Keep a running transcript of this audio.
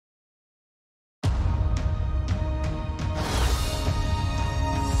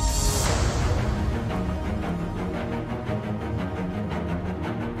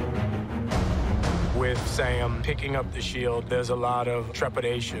Sam picking up the shield, there's a lot of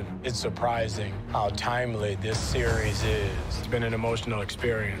trepidation. It's surprising how timely this series is. It's been an emotional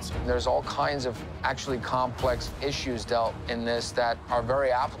experience. There's all kinds of actually complex issues dealt in this that are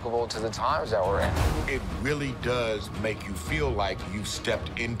very applicable to the times that we're in. It really does make you feel like you've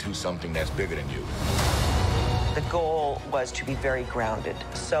stepped into something that's bigger than you. The goal was to be very grounded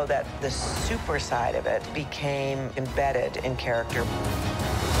so that the super side of it became embedded in character.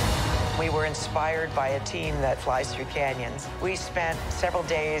 We were inspired by a team that flies through canyons. We spent several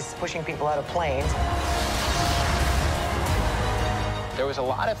days pushing people out of planes. There was a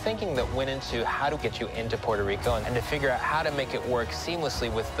lot of thinking that went into how to get you into Puerto Rico and to figure out how to make it work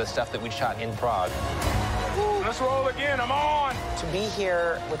seamlessly with the stuff that we shot in Prague. Let's roll again, I'm on! To be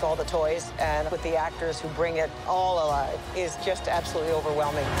here with all the toys and with the actors who bring it all alive is just absolutely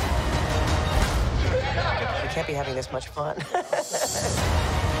overwhelming. We can't be having this much fun.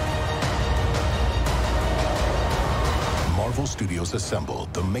 Marvel Studios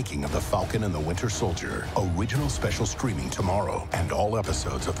assembled The Making of the Falcon and the Winter Soldier. Original special streaming tomorrow. And all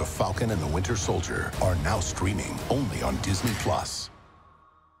episodes of The Falcon and the Winter Soldier are now streaming only on Disney+.